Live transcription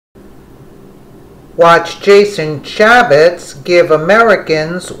Watch Jason Chaffetz give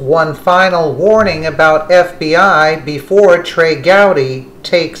Americans one final warning about FBI before Trey Gowdy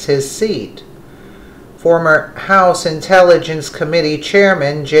takes his seat. Former House Intelligence Committee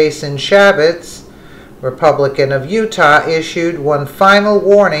Chairman Jason Chaffetz, Republican of Utah, issued one final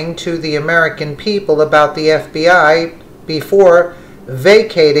warning to the American people about the FBI before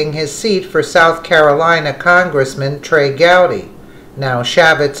vacating his seat for South Carolina Congressman Trey Gowdy. Now,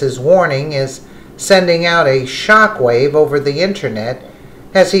 Chaffetz's warning is sending out a shockwave over the internet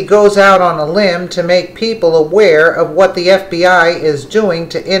as he goes out on a limb to make people aware of what the FBI is doing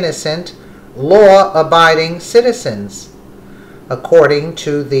to innocent, law-abiding citizens. According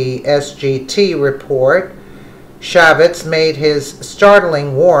to the SGT report, Chaffetz made his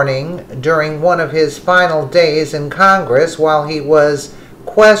startling warning during one of his final days in Congress while he was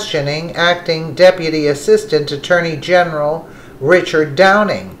questioning Acting Deputy Assistant Attorney General Richard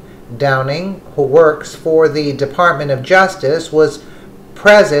Downing. Downing, who works for the Department of Justice, was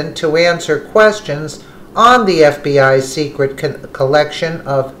present to answer questions on the FBI's secret collection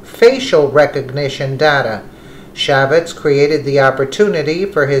of facial recognition data. Chaffetz created the opportunity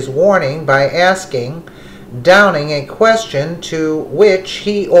for his warning by asking Downing a question to which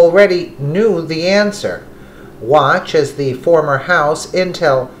he already knew the answer. Watch as the former House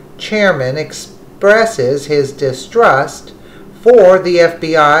Intel chairman expresses his distrust for the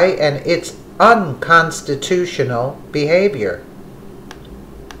FBI and its unconstitutional behavior.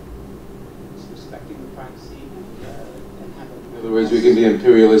 In other words, we can be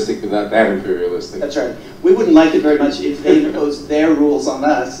imperialistic without that imperialistic. That's right. We wouldn't like it very much if they imposed their rules on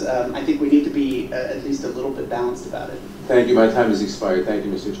us. I think we need to be at least a little bit balanced about it. Thank you. My time has expired. Thank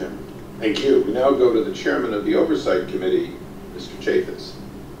you, Mr. Chairman. Thank you. We now go to the chairman of the Oversight Committee, Mr. Chaffetz.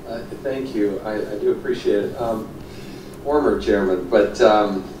 Thank you. I do appreciate it. Former chairman, but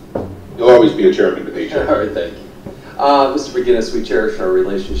you'll always be a chairman to me. All right, thank you. Mr. McGinnis, we cherish our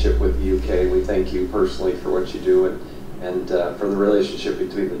relationship with the UK. We thank you personally for what you do and for the relationship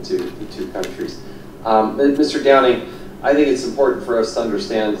between the two countries. Mr. Downing, I think it's important for us to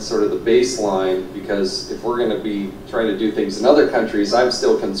understand sort of the baseline, because if we're going to be trying to do things in other countries, I'm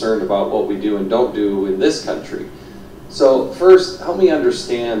still concerned about what we do and don't do in this country. So first, help me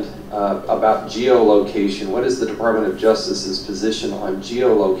understand about geolocation. What is the Department of Justice's position on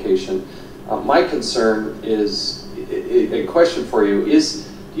geolocation? My concern is, a question for you,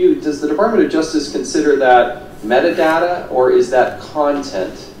 does the Department of Justice consider that metadata or is that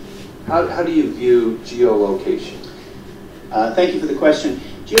content? How do you view geolocation? Thank you for the question.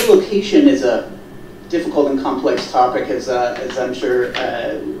 Geolocation is a difficult and complex topic, as I'm sure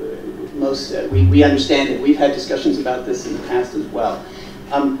we understand it. We've had discussions about this in the past as well.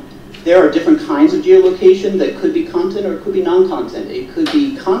 There are different kinds of geolocation that could be content or it could be non-content. It could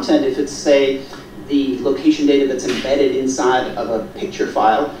be content if it's, say, the location data that's embedded inside of a picture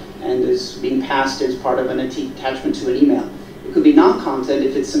file and is being passed as part of an attachment to an email. It could be non-content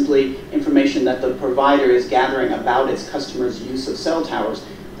if it's simply information that the provider is gathering about its customers' use of cell towers.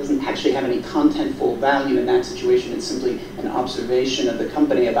 It doesn't actually have any contentful value in that situation. It's simply an observation of the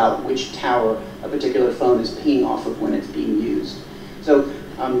company about which tower a particular phone is pinging off of when it's being used. So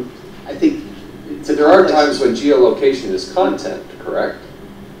I think there are times when geolocation is content, correct?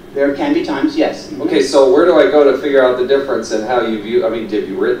 There can be times, yes. Okay, so where do I go to figure out the difference in how you view, I mean, have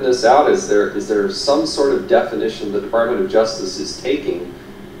you written this out? Is there some sort of definition the Department of Justice is taking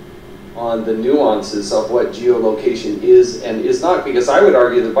on the nuances of what geolocation is and is not? Because I would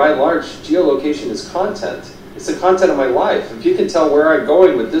argue that by and large, geolocation is content. It's the content of my life. If you can tell where I'm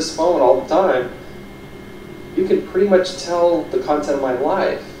going with this phone all the time, you can pretty much tell the content of my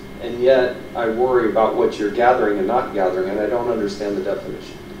life. And yet, I worry about what you're gathering and not gathering, and I don't understand the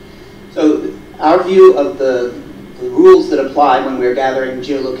definition. So our view of the rules that apply when we're gathering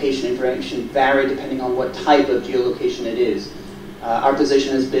geolocation information vary depending on what type of geolocation it is. Our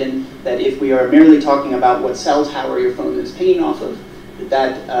position has been that if we are merely talking about what cell tower your phone is pinging off of,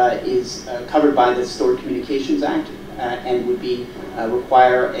 that is covered by the Stored Communications Act and would be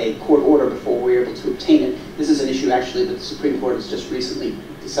require a court order before we're able to obtain it. This is an issue actually that the Supreme Court has just recently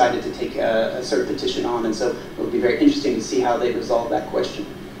decided to take a cert petition on, and so it will be very interesting to see how they resolve that question.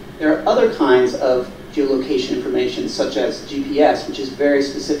 There are other kinds of geolocation information, such as GPS, which is very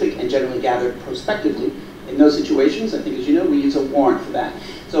specific and generally gathered prospectively. In those situations, I think, as you know, we use a warrant for that.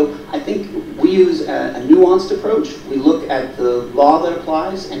 So I think we use a nuanced approach. We look at the law that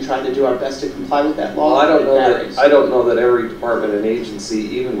applies and try to do our best to comply with that law. Well, I don't know that every department and agency,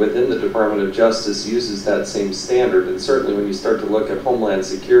 even within the Department of Justice, uses that same standard. And certainly when you start to look at Homeland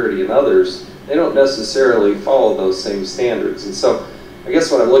Security and others, they don't necessarily follow those same standards. And so I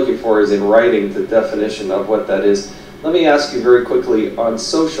guess what I'm looking for is in writing the definition of what that is. Let me ask you very quickly, on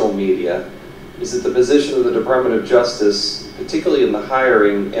social media, is it the position of the Department of Justice, particularly in the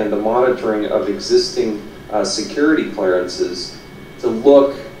hiring and the monitoring of existing security clearances, to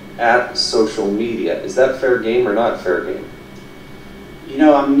look at social media? Is that fair game or not fair game? You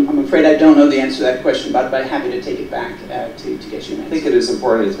know, I'm afraid I don't know the answer to that question, but I'd be happy to take it back to get you an answer. I think it is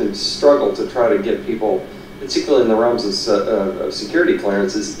important. It's been a struggle to try to get people, particularly in the realms of security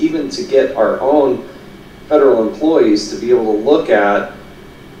clearances, even to get our own federal employees to be able to look at,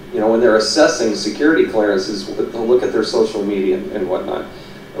 you know, when they're assessing security clearances, to look at their social media and whatnot.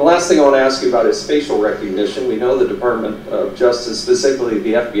 And the last thing I want to ask you about is facial recognition. We know the Department of Justice, specifically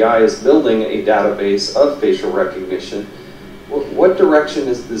the FBI, is building a database of facial recognition. What direction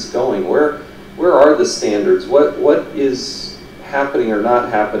is this going? Where are the standards? What is happening or not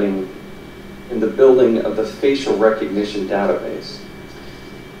happening in the building of the facial recognition database?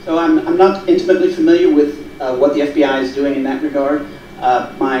 So I'm not intimately familiar with what the FBI is doing in that regard.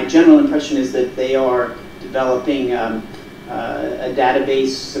 My general impression is that they are developing a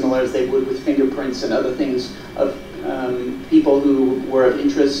database similar as they would with fingerprints and other things of people who were of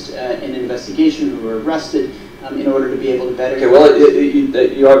interest in an investigation, who were arrested, in order to be able to better... Okay, well,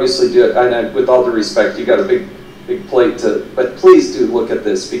 you obviously do it, and with all due respect, you got a big plate to, but please do look at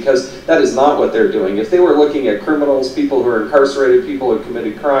this, because that is not what they're doing. If they were looking at criminals, people who are incarcerated, people who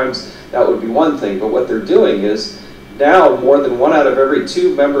committed crimes, that would be one thing, but what they're doing is, now more than 1 out of every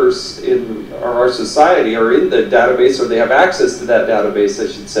 2 members in our society are in the database, or they have access to that database,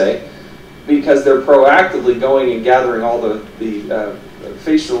 I should say, because they're proactively going and gathering all the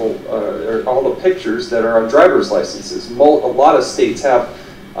facial, or all the pictures that are on driver's licenses. A lot of states have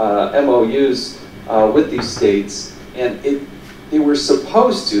MOUs with these states, and they were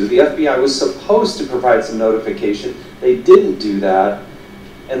supposed to, the FBI was supposed to provide some notification. They didn't do that,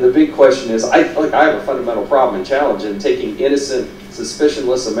 and the big question is, I have a fundamental problem and challenge in taking innocent,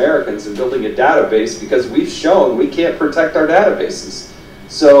 suspicionless Americans and building a database, because we've shown we can't protect our databases.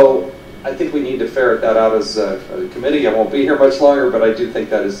 So I think we need to ferret that out as a committee. I won't be here much longer, but I do think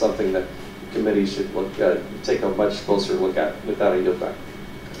that is something that the committee should look at, take a much closer look at. With that, I yield back.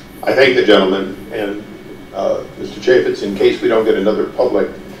 I thank the gentleman, and Mr. Chaffetz, in case we don't get another public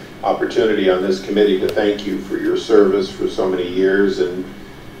opportunity on this committee, to thank you for your service for so many years and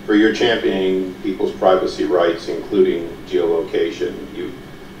for your championing people's privacy rights, including geolocation.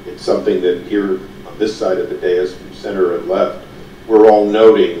 It's something that here on this side of the dais, from center and left, we're all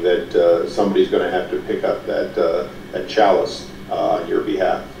noting that somebody's going to have to pick up that chalice on your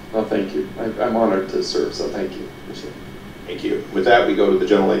behalf. Well, thank you. I'm honored to serve, so thank you. Thank you. With that, we go to the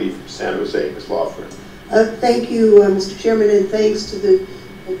gentlelady from San Jose, Ms. Lawford. Thank you, Mr. Chairman, and thanks to the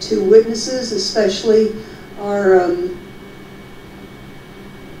 2 witnesses, especially our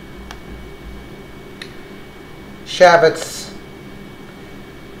Chaffetz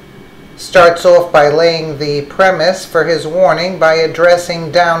starts off by laying the premise for his warning by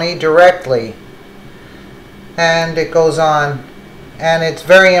addressing Downey directly. And it goes on, and it's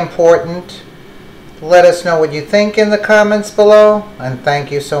very important. Let us know what you think in the comments below, and thank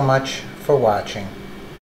you so much for watching.